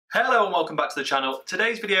Hello and welcome back to the channel.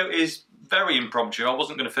 Today's video is very impromptu. I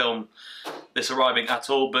wasn't going to film this arriving at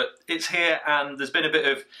all, but it's here and there's been a bit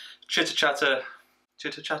of chitter-chatter.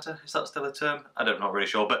 Chitter-chatter? Is that still a term? I'm not really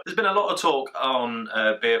sure, but there's been a lot of talk on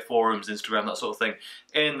beer forums, Instagram, that sort of thing,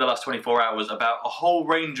 in the last 24 hours about a whole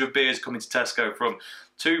range of beers coming to Tesco from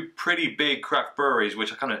two pretty big craft breweries,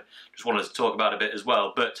 which I kind of just wanted to talk about a bit as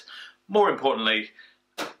well. But more importantly,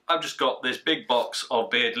 I've just got this big box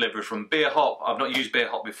of beer delivered from Beer Hop. I've not used Beer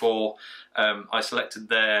Hop before. I selected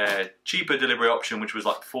their cheaper delivery option, which was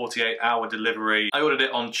like 48-hour delivery. I ordered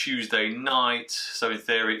it on Tuesday night, so in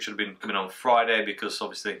theory it should have been coming on Friday because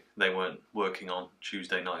obviously they weren't working on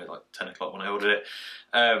Tuesday night at like 10 o'clock when I ordered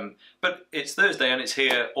it. But it's Thursday and it's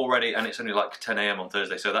here already, and it's only like 10 AM on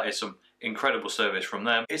Thursday, so that is some incredible service from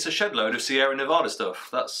them. It's a shed load of Sierra Nevada stuff.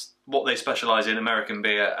 That's what they specialise in, American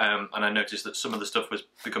beer, and I noticed that some of the stuff was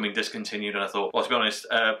becoming discontinued, and I thought, well, to be honest,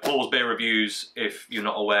 Paul's Beer Reviews, if you're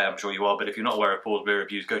not aware, I'm sure you are, but if you're not aware of Paul's Beer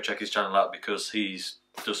Reviews, go check his channel out because he's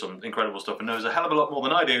does some incredible stuff and knows a hell of a lot more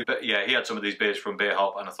than I do. But yeah, he had some of these beers from Beer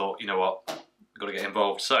Hop, and I thought, you know what, I've got to get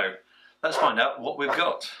involved. So let's find out what we've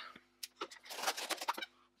got.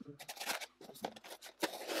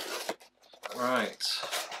 Right.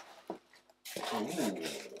 Ooh.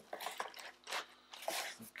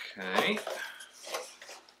 Okay.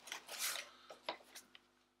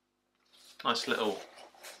 Nice little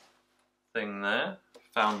thing there.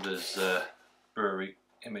 Founder's brewery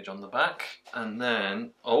image on the back. And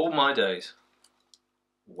then, oh my days.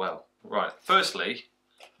 Well, right. Firstly,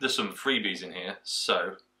 there's some freebies in here.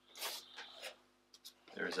 So,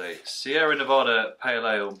 there is a Sierra Nevada Pale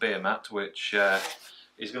Ale beer mat, which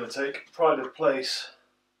is going to take pride of place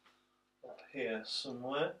up here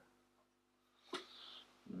somewhere.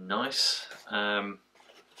 Nice.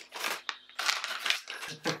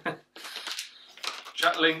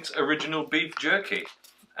 Jack Link's original beef jerky.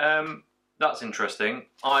 That's interesting.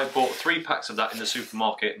 I bought 3 packs of that in the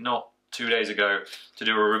supermarket not 2 days ago to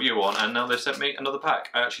do a review on, and now they've sent me another pack.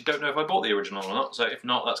 I actually don't know if I bought the original or not, so if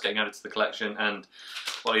not, that's getting added to the collection, and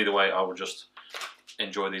well, either way, I will just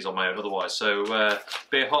enjoy these on my own otherwise. So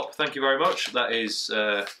Beer Hop, thank you very much. That is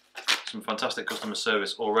some fantastic customer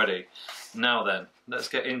service already. Now then, let's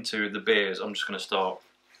get into the beers. I'm just going to start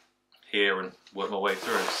here and work my way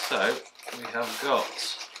through. So we have got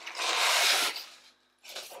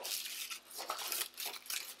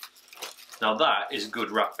now that is good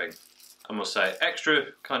wrapping, I must say. Extra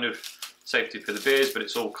kind of safety for the beers, but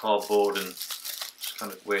it's all cardboard and just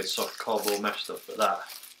kind of weird soft cardboard mesh stuff, but that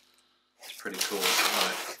is pretty cool.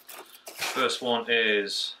 Right. First one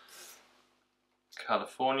is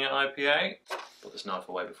California IPA. Put this knife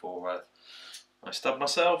away before I stab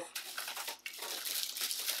myself.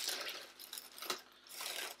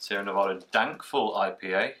 Sierra Nevada Dankful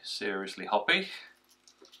IPA, seriously hoppy.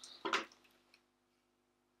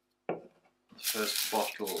 First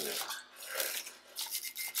bottle.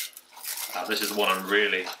 This is the one I'm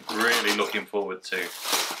really looking forward to.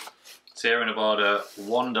 Sierra Nevada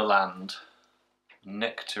Wonderland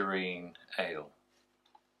Nectarine Ale.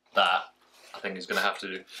 That, I think, is going to have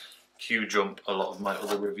to queue jump a lot of my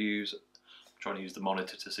other reviews. I'm trying to use the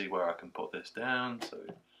monitor to see where I can put this down. So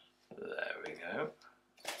there we go.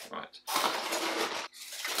 Right.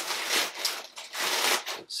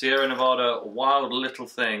 Sierra Nevada Wild Little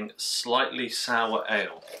Thing Slightly Sour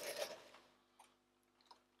Ale.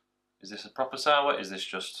 Is this a proper sour? Is this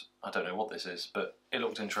just, I don't know what this is, but it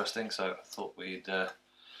looked interesting, so I thought we'd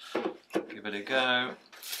give it a go.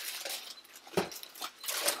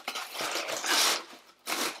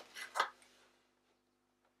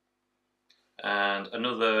 And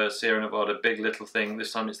another Sierra Nevada Big Little Thing,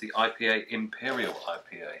 this time it's the IPA Imperial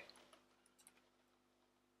IPA.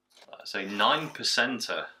 That's a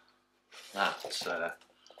 9%er. That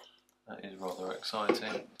is rather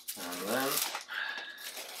exciting. And then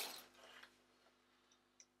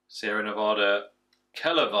Sierra Nevada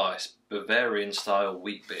Kellerweiss Bavarian style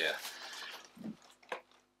wheat beer.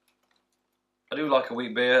 I do like a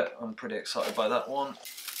wheat beer, I'm pretty excited by that one.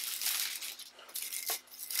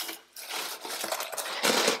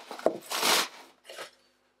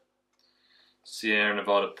 Sierra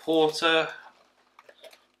Nevada Porter.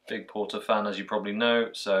 Big Porter fan, as you probably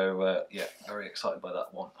know, so yeah, very excited by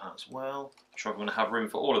that one as well. I'm sure I'm going to have room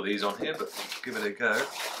for all of these on here, but we'll give it a go.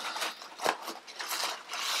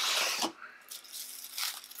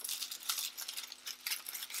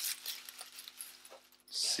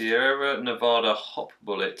 Sierra Nevada Hop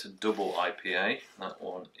Bullet Double IPA. That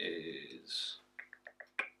one is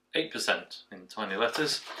 8% in tiny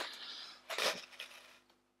letters.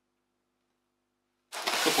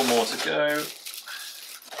 Couple more to go.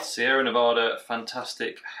 Sierra Nevada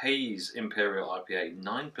Fantastic Haze Imperial IPA,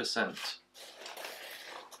 9%.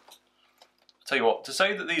 Tell you what, to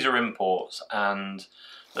say that these are imports and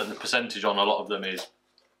that the percentage on a lot of them is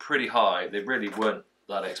pretty high, they really weren't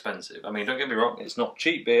that expensive. I mean, don't get me wrong, it's not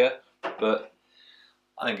cheap beer, but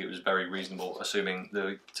I think it was very reasonable, assuming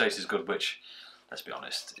the taste is good, which, let's be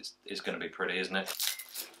honest, is going to be pretty, isn't it?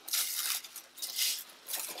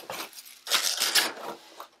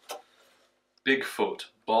 Bigfoot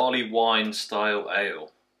Barley Wine Style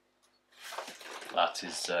Ale. That's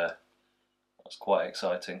quite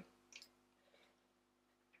exciting.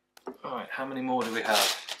 Alright, how many more do we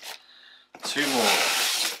have? 2 more.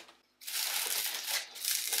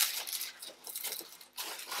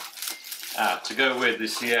 To go with the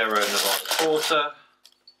Sierra Nevada Porter,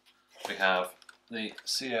 we have the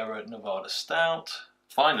Sierra Nevada Stout.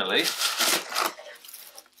 Finally,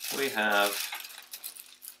 we have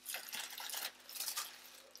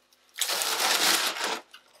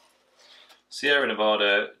Sierra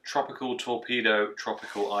Nevada Tropical Torpedo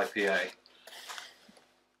Tropical IPA.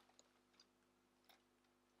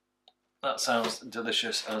 That sounds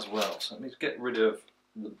delicious as well. So let me get rid of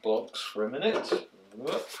the box for a minute.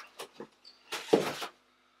 Whoop.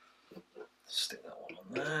 Stick that one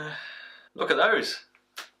on there. Look at those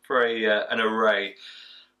for an array.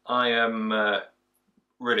 I am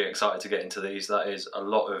really excited to get into these. That is a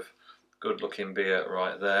lot of good looking beer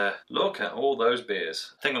right there. Look at all those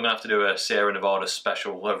beers. I think I'm gonna have to do a Sierra Nevada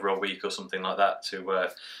special over a week or something like that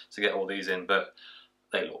to get all these in, but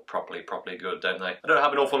they look properly good, don't they? I don't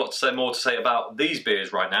have an awful lot more to say about these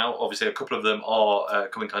beers right now. Obviously a couple of them are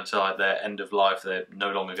coming kind of their end of life. They're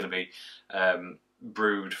no longer going to be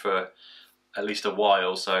brewed for at least a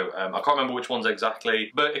while, so I can't remember which ones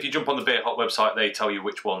exactly, but if you jump on the Beer Hop website, they tell you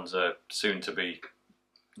which ones are soon to be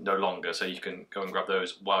no longer, so you can go and grab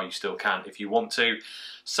those while you still can if you want to.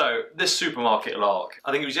 So this supermarket lark,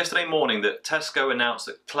 I think it was yesterday morning that Tesco announced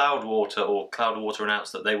that Cloudwater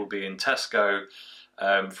announced that they would be in Tesco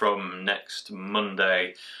from next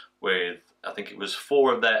Monday with, I think it was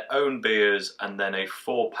 4 of their own beers and then a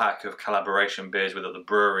 4-pack of collaboration beers with other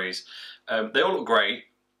breweries. They all look great.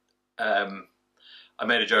 I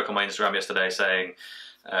made a joke on my Instagram yesterday saying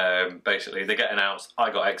basically they get announced, I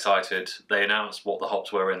got excited, they announced what the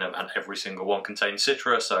hops were in them and every single one contained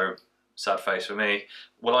Citra, so sad face for me.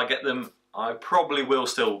 Will I get them? I probably will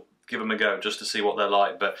still give them a go just to see what they're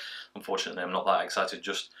like, but unfortunately I'm not that excited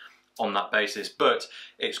just on that basis. But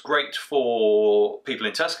it's great for people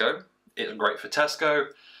in Tesco, it's great for Tesco,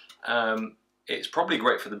 it's probably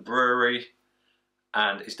great for the brewery,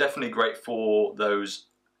 and it's definitely great for those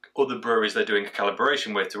other breweries they're doing a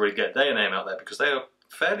collaboration with to really get their name out there, because they are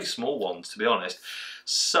fairly small ones, to be honest.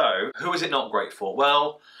 So who is it not great for?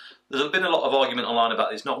 Well, there's been a lot of argument online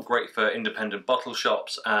about it's not great for independent bottle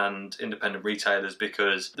shops and independent retailers,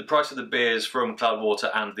 because the price of the beers from Cloudwater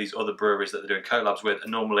and these other breweries that they're doing collabs with are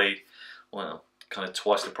normally, well, kind of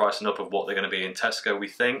twice the price and up of what they're going to be in Tesco, we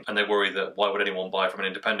think. And they worry that why would anyone buy from an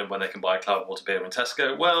independent when they can buy a Cloudwater beer in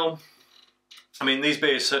Tesco? Well, I mean, these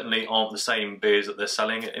beers certainly aren't the same beers that they're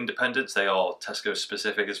selling at independents. They are Tesco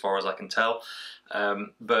specific as far as I can tell.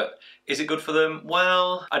 But is it good for them?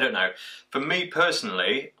 Well, I don't know. For me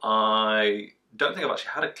personally, I don't think I've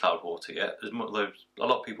actually had a Cloudwater yet. A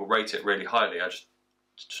lot of people rate it really highly. It's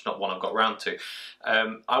just not one I've got around to.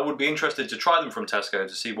 I would be interested to try them from Tesco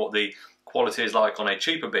to see what the quality is like on a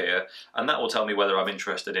cheaper beer, and that will tell me whether I'm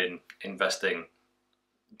interested in investing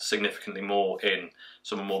significantly more in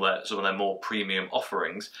some of their more premium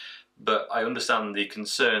offerings. But I understand the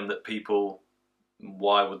concern that people,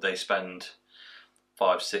 why would they spend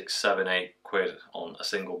 5, 6, 7, 8 quid on a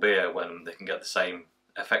single beer when they can get the same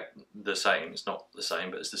effect, it's not the same,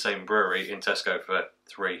 but it's the same brewery in Tesco for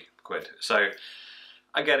 3 quid. So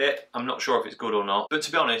I get it, I'm not sure if it's good or not, but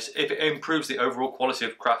to be honest, if it improves the overall quality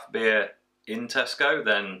of craft beer in Tesco,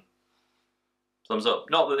 then thumbs up.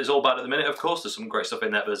 Not that it's all bad at the minute, of course, there's some great stuff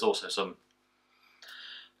in there, but there's also some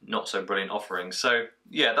not so brilliant offerings. So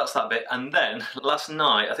yeah, that's that bit. And then last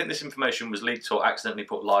night, I think this information was leaked or accidentally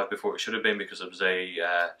put live before it should have been, because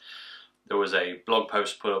there was a blog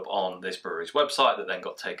post put up on this brewery's website that then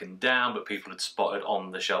got taken down, but people had spotted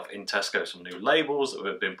on the shelf in Tesco some new labels that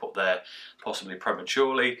had been put there possibly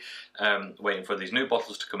prematurely, waiting for these new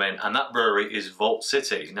bottles to come in, and that brewery is Vault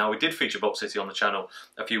City. Now, we did feature Vault City on the channel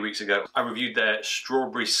a few weeks ago. I reviewed their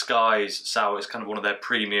Strawberry Skies sour. It's kind of one of their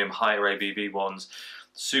premium higher ABV ones.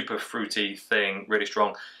 Super fruity thing, really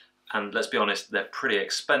strong, and let's be honest, they're pretty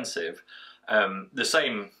expensive. The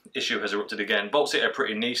same issue has erupted again. Vault City are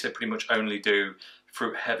pretty niche. They pretty much only do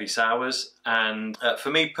fruit heavy sours, and for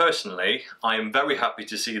me personally, I am very happy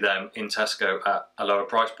to see them in Tesco at a lower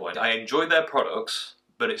price point. I enjoy their products,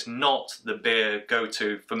 but it's not the beer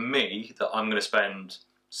go-to for me that I'm going to spend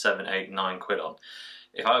 7, 8, 9 quid on.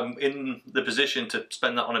 If I'm in the position to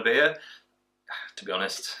spend that on a beer, to be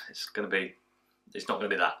honest, it's not going to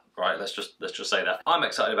be that, right? Let's just say that. I'm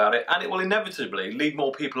excited about it, and it will inevitably lead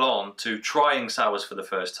more people on to trying sours for the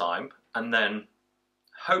first time, and then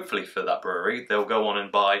hopefully for that brewery they'll go on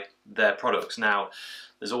and buy their products. Now,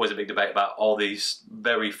 there's always a big debate about all these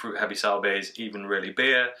very fruit heavy sour beers even really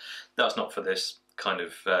beer. That's not for this kind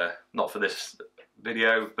of not for this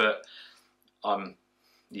video, but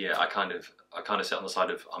yeah, I kind of sit on the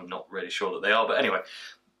side of I'm not really sure that they are. But anyway,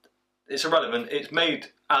 it's irrelevant. It's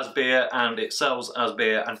made as beer and it sells as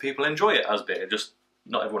beer and people enjoy it as beer. Just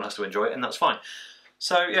not everyone has to enjoy it, and that's fine.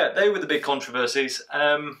 So yeah, they were the big controversies.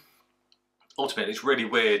 Ultimately, it's really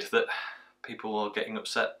weird that people are getting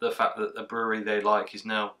upset the fact that a brewery they like is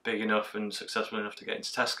now big enough and successful enough to get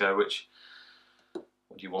into Tesco, which,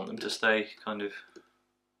 what do you want them to stay kind of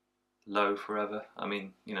low forever? I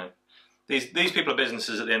mean, you know, these people are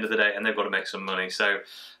businesses at the end of the day, and they've got to make some money, so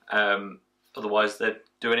otherwise they're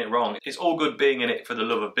doing it wrong. It's all good being in it for the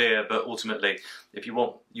love of beer, but ultimately, if you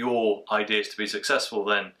want your ideas to be successful,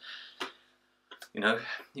 then, you know,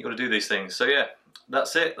 you've got to do these things. So yeah,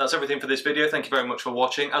 that's it. That's everything for this video. Thank you very much for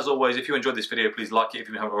watching. As always, if you enjoyed this video, please like it. If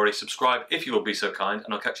you haven't already, subscribe if you will be so kind,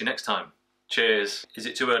 and I'll catch you next time. Cheers. Is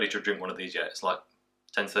it too early to drink one of these yet? It's like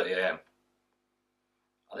 10:30 AM.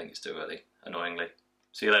 I think it's too early, annoyingly.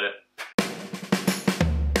 See you later.